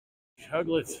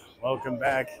Chuglets, welcome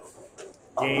back.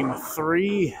 Game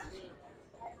 3.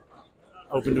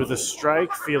 Opened with a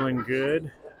strike, feeling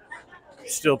good.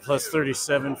 Still plus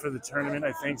 37 for the tournament,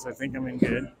 I think, so I think I'm in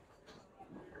good.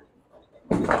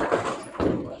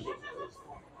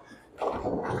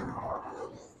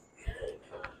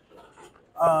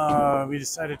 We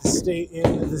decided to stay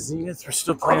in the Zenith. We're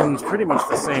still playing pretty much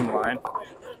the same line.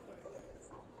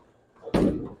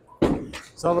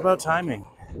 It's all about timing.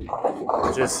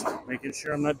 Just making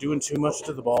sure I'm not doing too much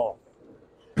to the ball.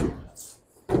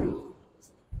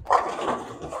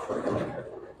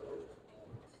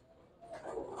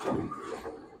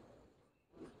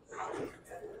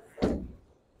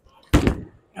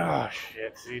 Oh,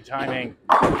 shit. See, timing.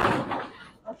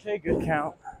 Okay, good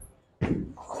count.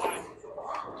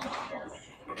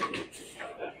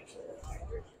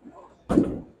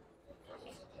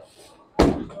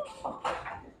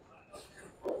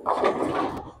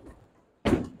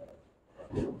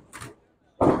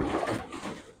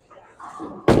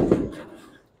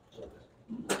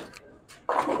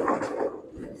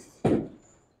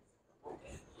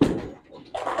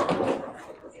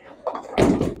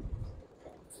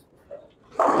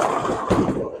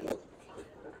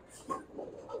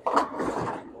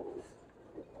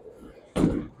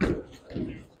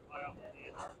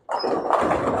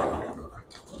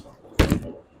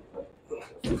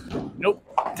 Nope.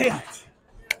 Damn it.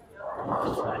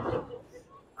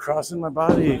 Crossing my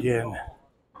body again.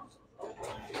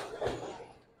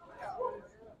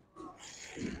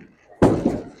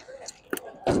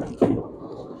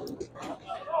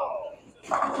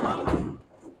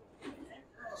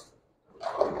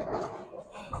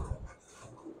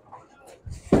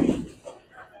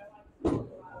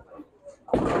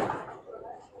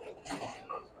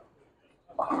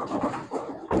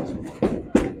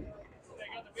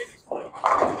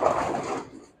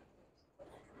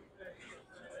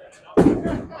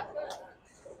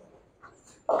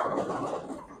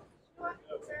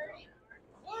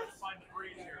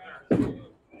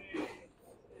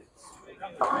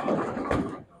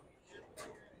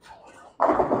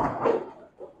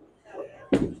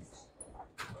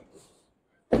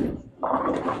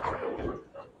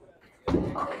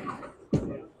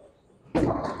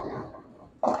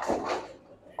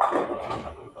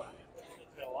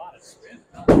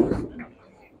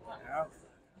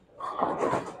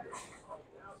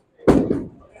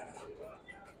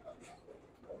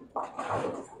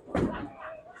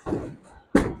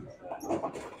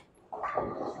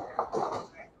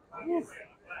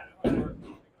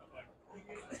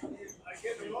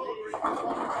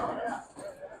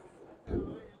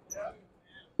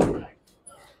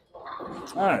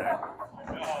 All right.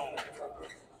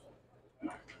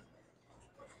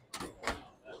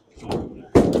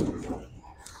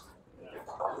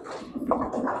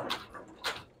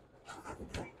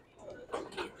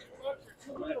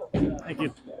 Thank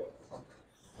you.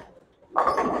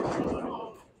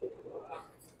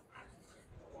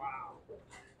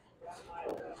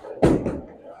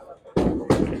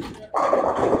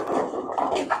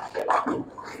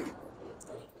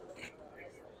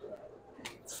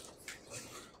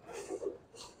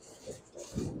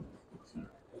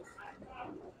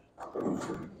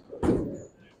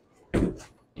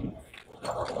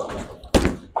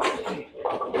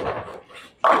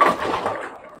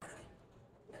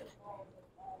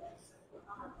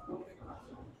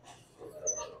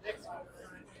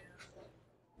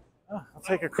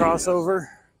 I'll take a crossover.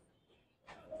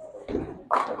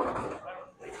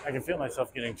 I can feel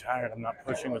myself getting tired. I'm not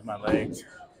pushing with my legs.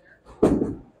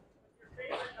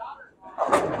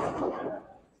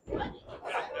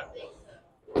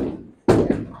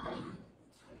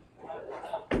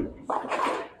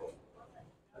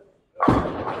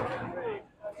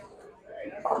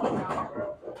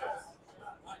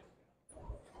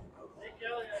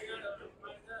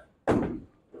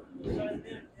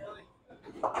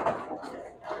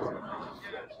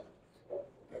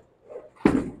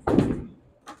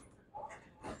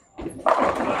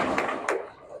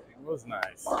 Was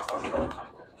nice.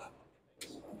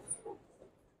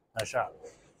 Nice shot.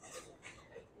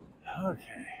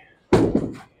 Okay.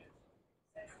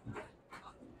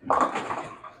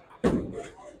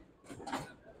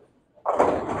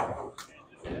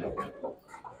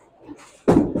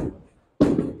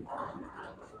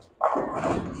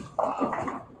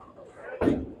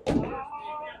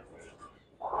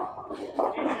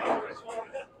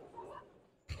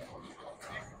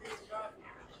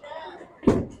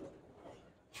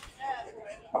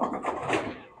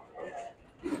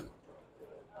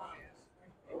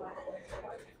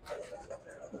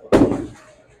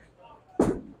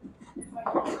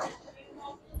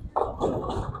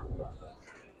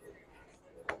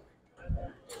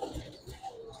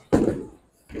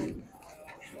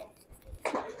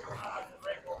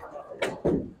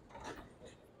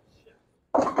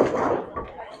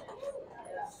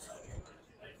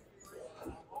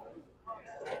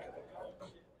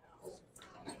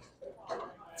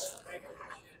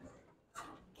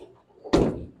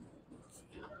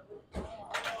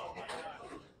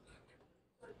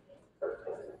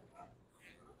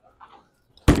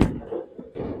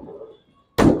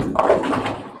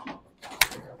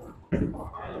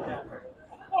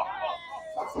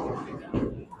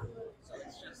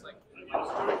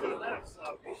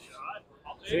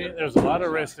 There's a lot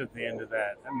of wrist at the end of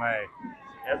that,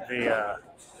 at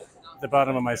the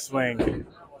bottom of my swing.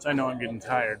 So I know I'm getting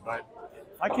tired, but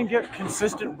if I can get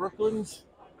consistent Brooklyns,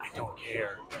 I don't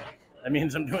care. That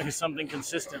means I'm doing something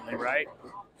consistently, right?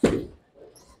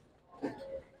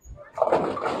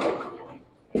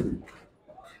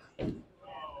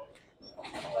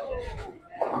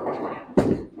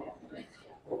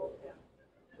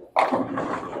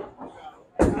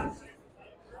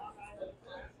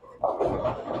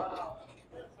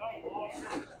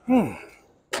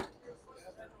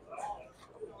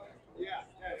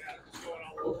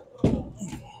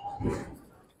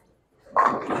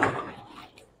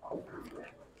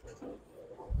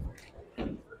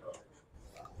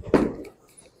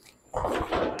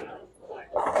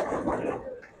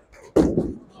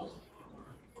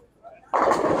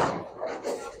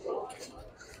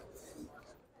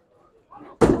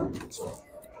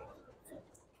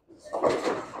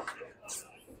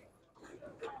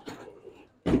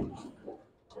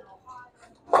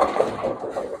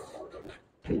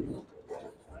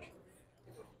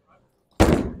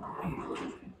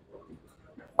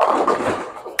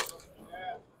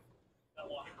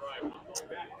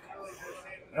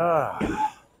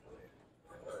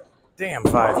 Damn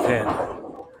 5-pin.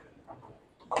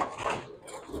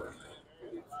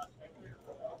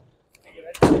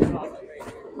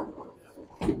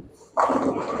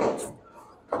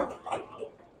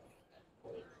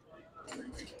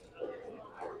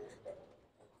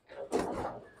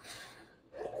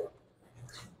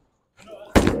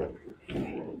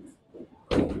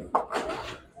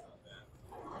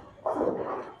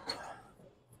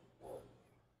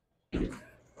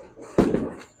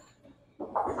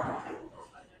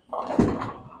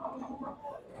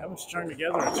 I haven't strung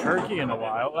together a turkey in a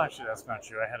while. Well, actually, that's not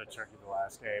true. I had a turkey the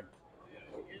last game.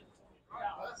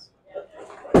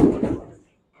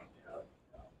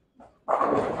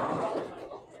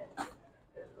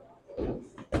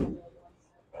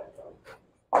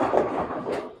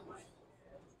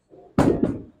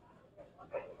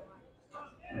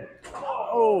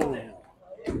 Oh.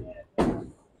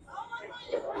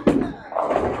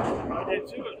 I did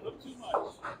too. It looked too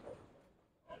much.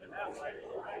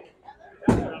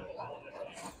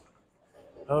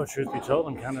 Oh, truth be told,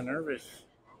 I'm kind of nervous.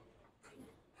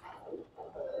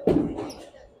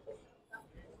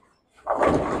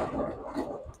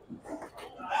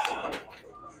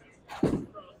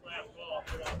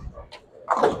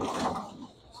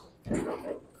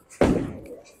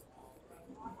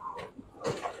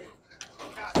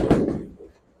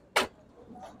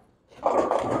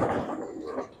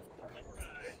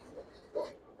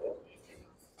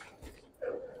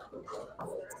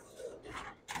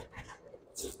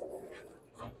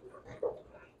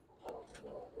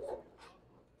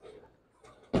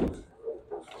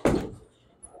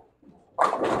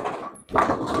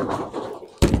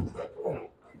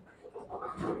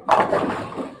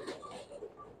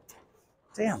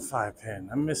 Damn 5-pin.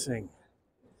 I'm missing.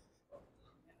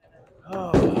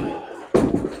 Oh.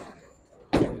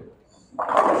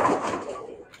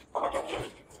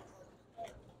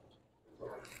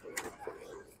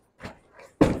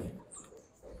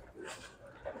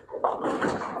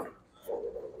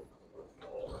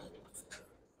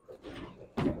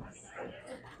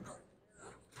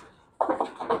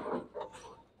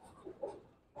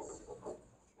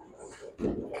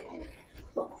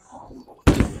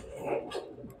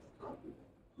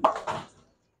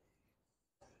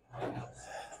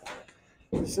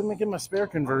 Still making my spare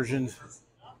conversions.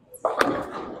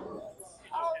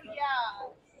 Oh,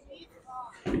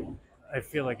 yeah. I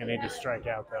feel like I need to strike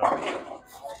out though.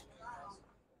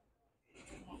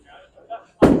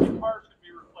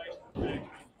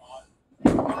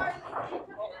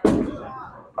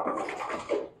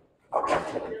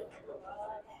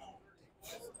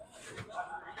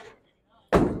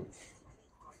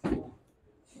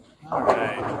 All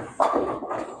right.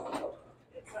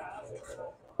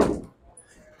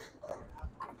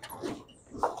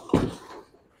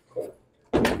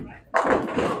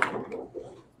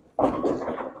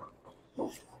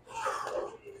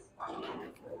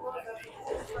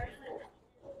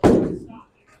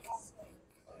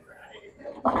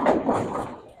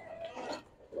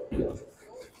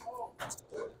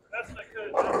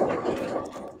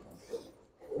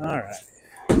 All right.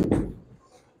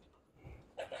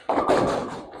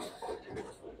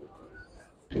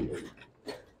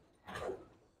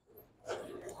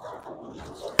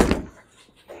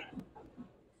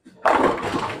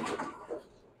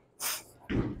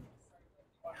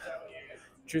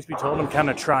 Truth be told, I'm kind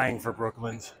of trying for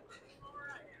Brooklyns.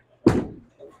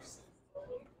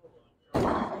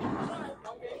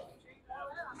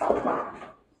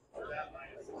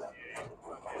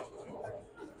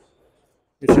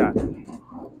 Good shot.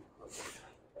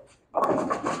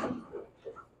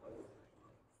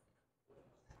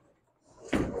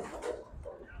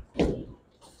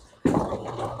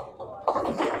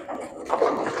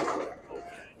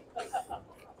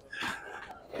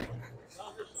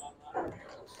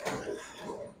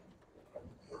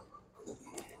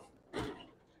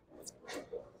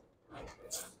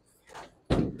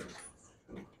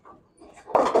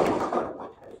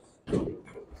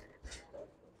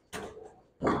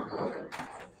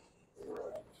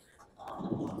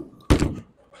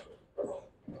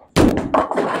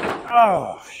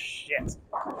 Oh, shit.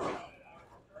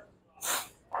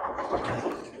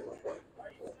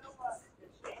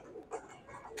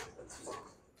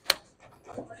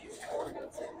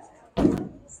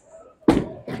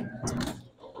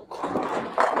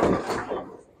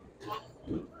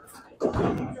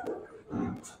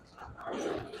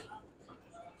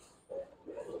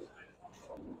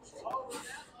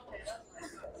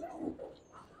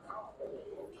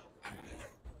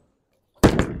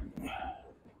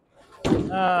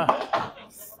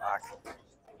 Fuck.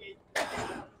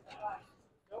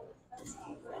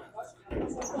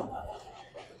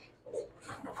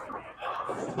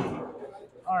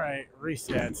 All right,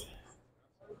 reset.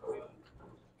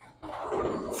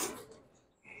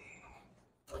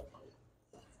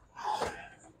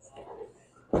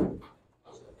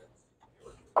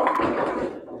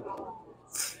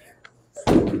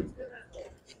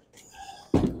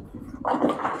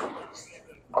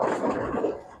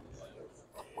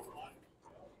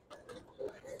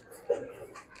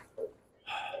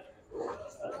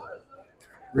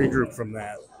 Regroup from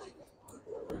that.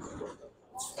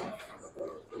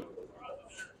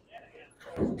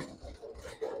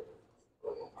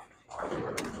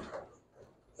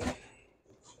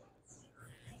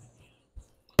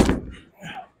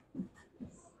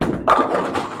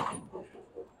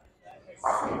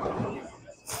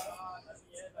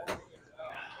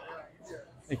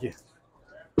 Thank you.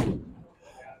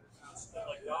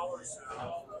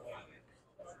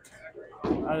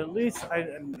 At least I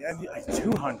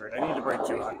 200. I need to break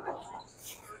 200.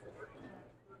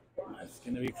 It's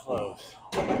going to be close.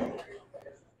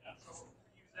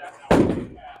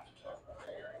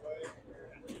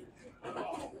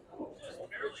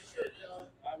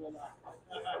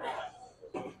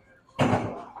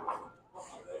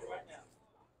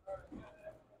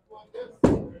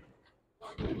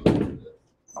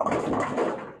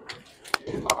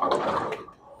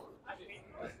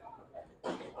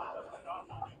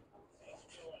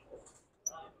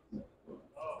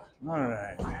 All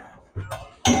right.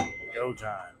 Go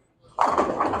time.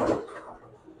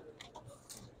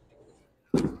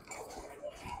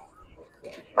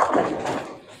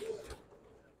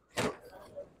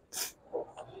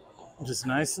 Just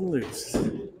nice and loose.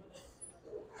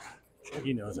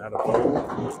 Chuggy knows how to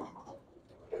bowl.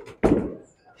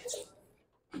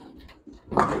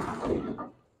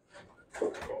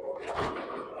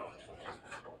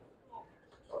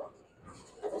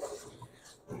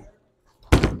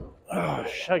 Oh,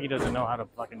 Chuggy doesn't know how to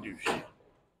fucking do shit.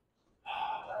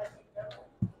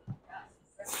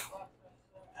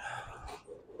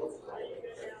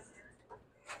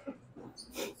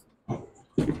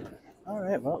 All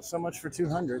right, well, so much for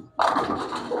 200.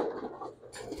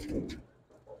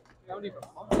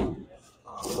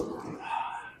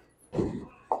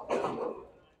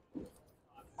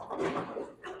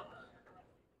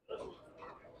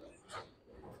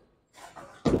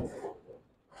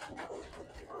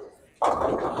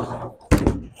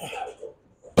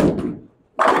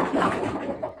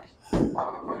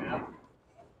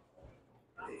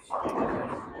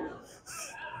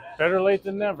 Better late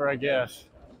than never, I guess.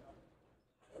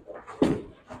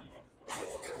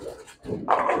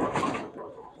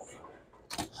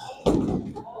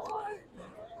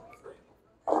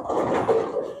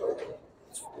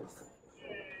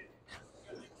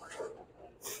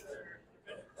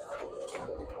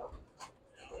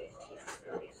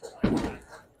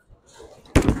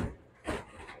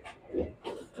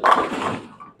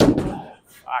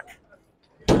 Fuck.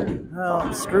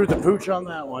 Well, screw the pooch on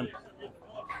that one.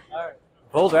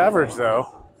 Bold average,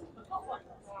 though.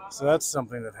 So that's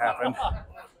something that happened.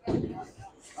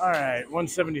 All right,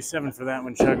 177 for that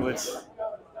one, Chuglets.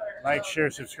 Like, share,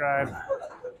 subscribe.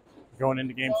 Going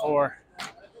into game 4.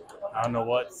 I don't know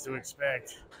what to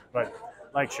expect, but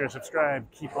like, share,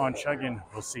 subscribe. Keep on chugging.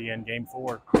 We'll see you in game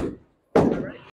 4.